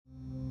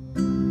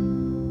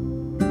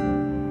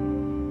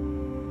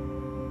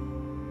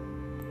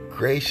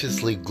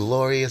graciously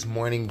glorious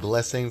morning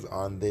blessings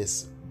on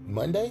this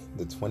Monday,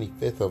 the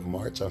 25th of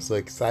March. I'm so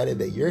excited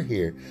that you're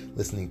here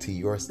listening to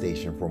your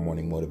station for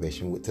morning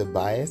motivation with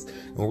Tobias.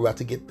 And we're about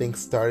to get things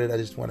started. I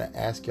just want to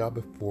ask y'all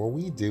before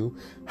we do,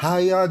 how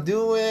y'all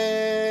doing?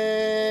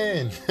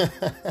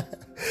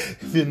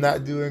 If you're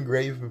not doing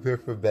great, prepare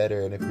for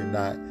better. And if you're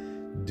not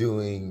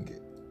doing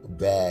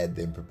bad,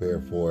 then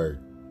prepare for...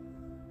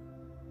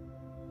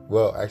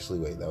 Well, actually,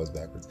 wait, that was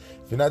backwards.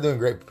 If you're not doing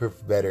great, prepare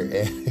for better.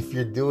 And if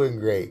you're doing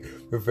great,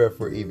 prepare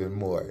for even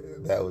more.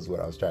 That was what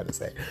I was trying to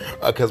say.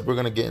 Because we're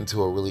going to get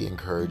into a really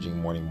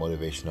encouraging morning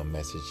motivational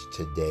message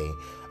today.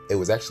 It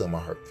was actually in my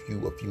heart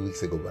a few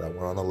weeks ago, but I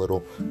went on a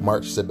little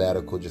March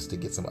sabbatical just to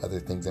get some other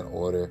things in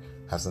order,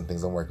 have some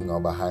things I'm working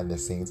on behind the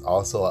scenes.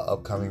 Also, an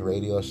upcoming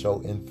radio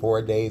show in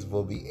 4 days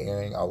will be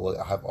airing. I will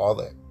have all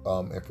the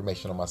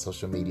information on my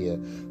social media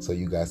so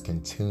you guys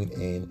can tune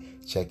in,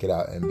 check it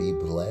out, and be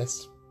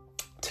blessed.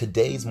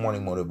 Today's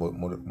morning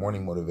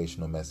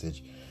motivational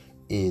message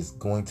is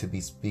going to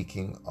be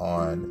speaking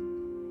on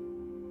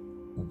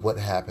what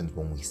happens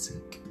when we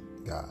seek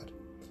God.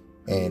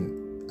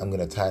 And I'm going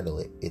to title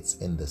it, It's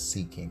in the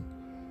Seeking.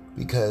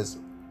 Because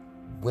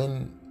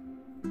when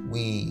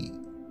we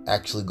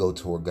actually go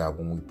toward God,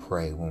 when we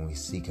pray, when we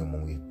seek Him,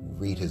 when we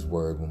read His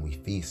Word, when we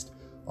feast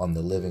on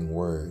the living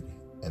Word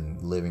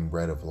and living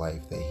bread of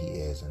life that He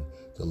is and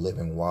the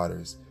living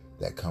waters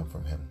that come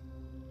from Him,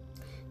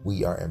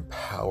 we are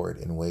empowered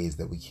in ways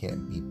that we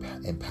can't be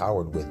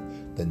empowered with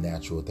the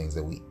natural things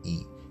that we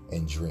eat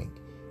and drink.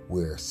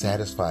 We're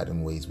satisfied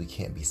in ways we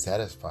can't be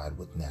satisfied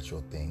with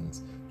natural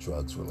things,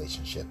 drugs,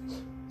 relationships,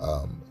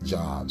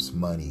 jobs,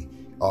 money.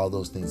 All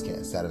those things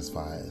can't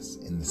satisfy us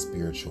in the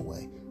spiritual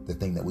way. The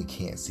thing that we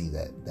can't see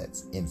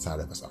that's inside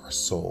of us, our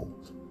soul.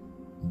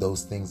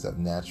 Those things of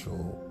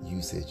natural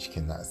usage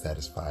cannot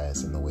satisfy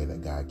us in the way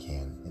that God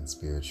can in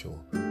spiritual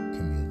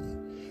communion.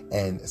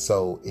 And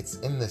so it's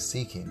in the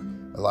seeking.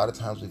 A lot of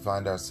times we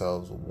find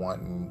ourselves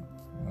wanting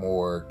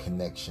more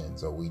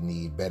connections, or we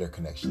need better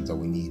connections, or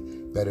we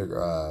need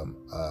better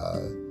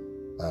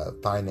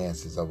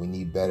finances, or we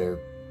need better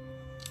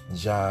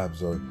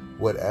jobs, or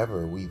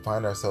whatever. We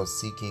find ourselves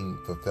seeking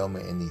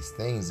fulfillment in these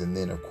things. And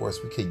then, of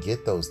course, we could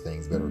get those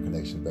things, better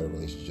connections, better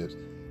relationships.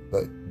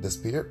 But the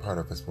spirit part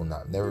of us will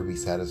never be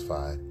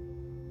satisfied.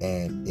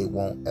 And it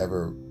won't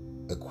ever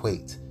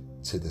equate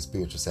to the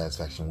spiritual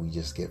satisfaction we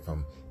just get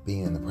from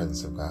being in the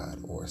presence of God,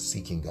 or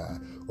seeking God,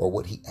 or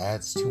what He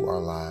adds to our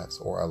lives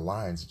or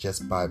aligns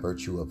just by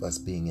virtue of us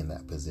being in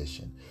that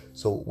position.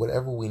 So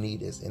whatever we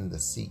need is in the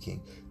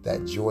seeking.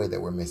 That joy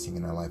that we're missing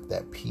in our life,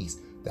 that peace,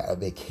 that a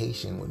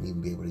vacation wouldn't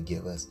even be able to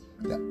give us,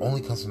 that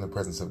only comes from the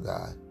presence of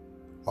God.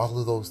 All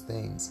of those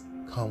things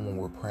come when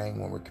we're praying,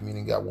 when we're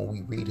communing with God, when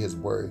we read His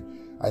Word.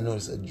 I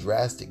notice a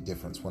drastic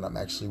difference when I'm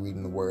actually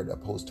reading the Word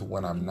opposed to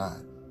when I'm not.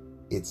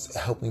 It's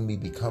helping me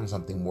become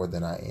something more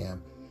than I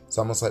am. It's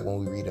almost like when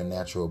we read a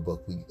natural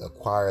book, we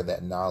acquire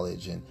that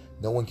knowledge, and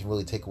no one can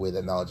really take away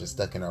that knowledge. It's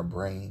stuck in our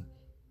brain,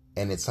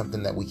 and it's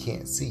something that we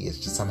can't see. It's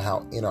just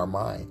somehow in our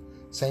mind.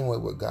 Same way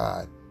with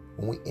God.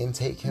 When we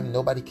intake Him,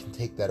 nobody can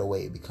take that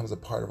away. It becomes a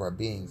part of our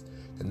beings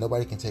that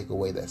nobody can take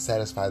away, that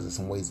satisfies us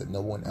in ways that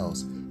no one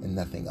else and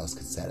nothing else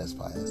could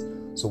satisfy us.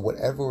 So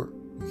whatever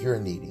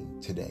you're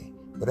needing today,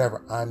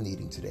 whatever I'm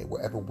needing today,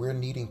 whatever we're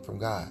needing from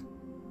God,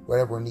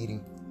 whatever we're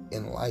needing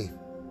in life,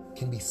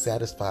 can be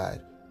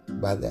satisfied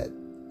by that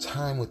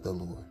time with the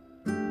Lord,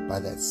 by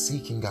that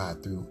seeking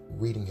God through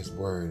reading His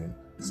Word and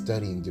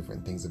studying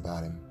different things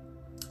about Him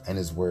and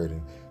His Word,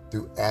 and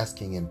through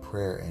asking in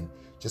prayer and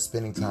just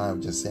spending time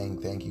just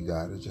saying thank you,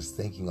 God, or just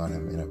thinking on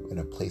Him in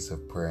a place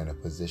of prayer, in a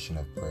position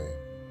of prayer.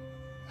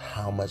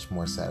 How much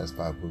more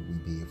satisfied would we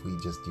be if we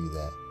just do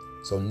that?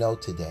 So know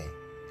today,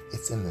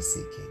 it's in the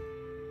seeking.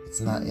 It's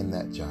not in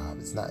that job.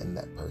 It's not in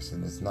that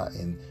person. It's not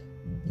in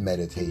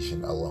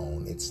meditation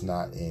alone. It's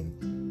not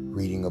in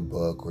reading a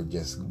book or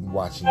just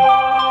watching,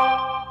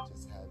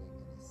 just having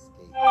an escape.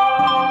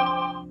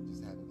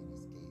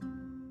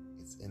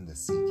 It's in the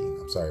seeking.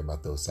 I'm sorry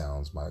about those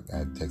sounds. I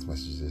had text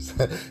messages.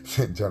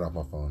 Turn off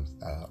my phone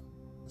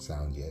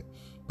sound yet.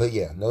 But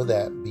yeah, know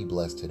that. Be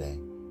blessed today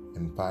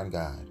and find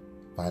God.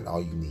 Find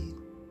all you need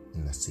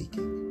in the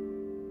seeking.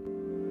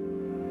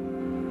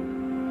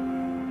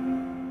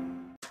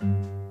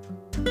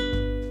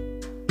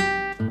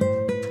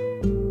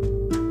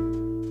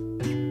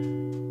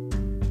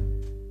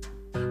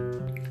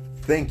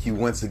 Thank you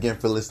once again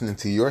for listening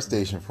to your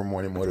station for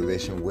morning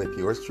motivation with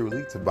yours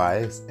truly,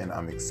 Tobias. And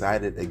I'm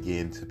excited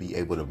again to be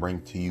able to bring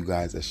to you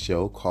guys a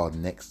show called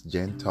Next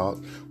Gen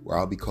Talk, where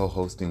I'll be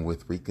co-hosting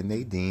with Rika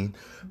Nadine.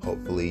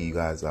 Hopefully you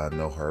guys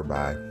know her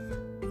by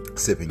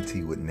Sipping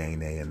Tea with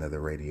Nene,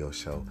 another radio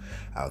show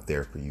out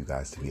there for you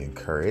guys to be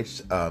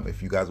encouraged.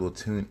 If you guys will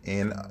tune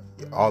in,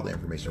 all the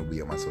information will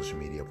be on my social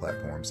media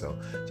platform. So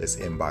just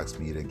inbox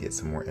me to get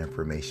some more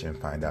information,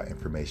 find out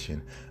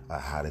information,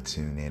 how to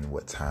tune in,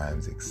 what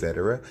times,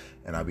 etc.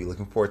 And I'll be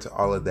looking forward to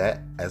all of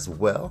that as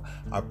well.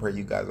 I pray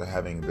you guys are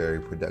having a very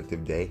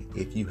productive day.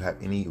 If you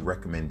have any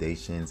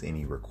recommendations,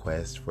 any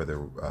requests for the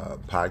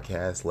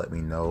podcast, let me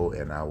know,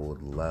 and I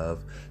would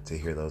love to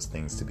hear those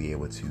things to be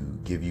able to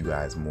give you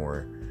guys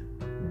more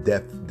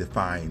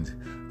defined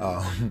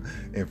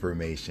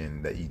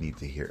information that you need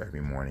to hear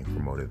every morning for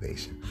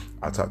motivation.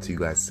 I'll talk to you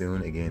guys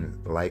soon. Again,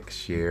 like,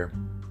 share,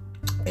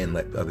 and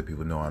let other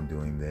people know I'm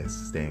doing this.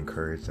 Stay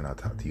encouraged, and I'll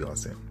talk to you all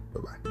soon.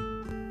 Bye-bye.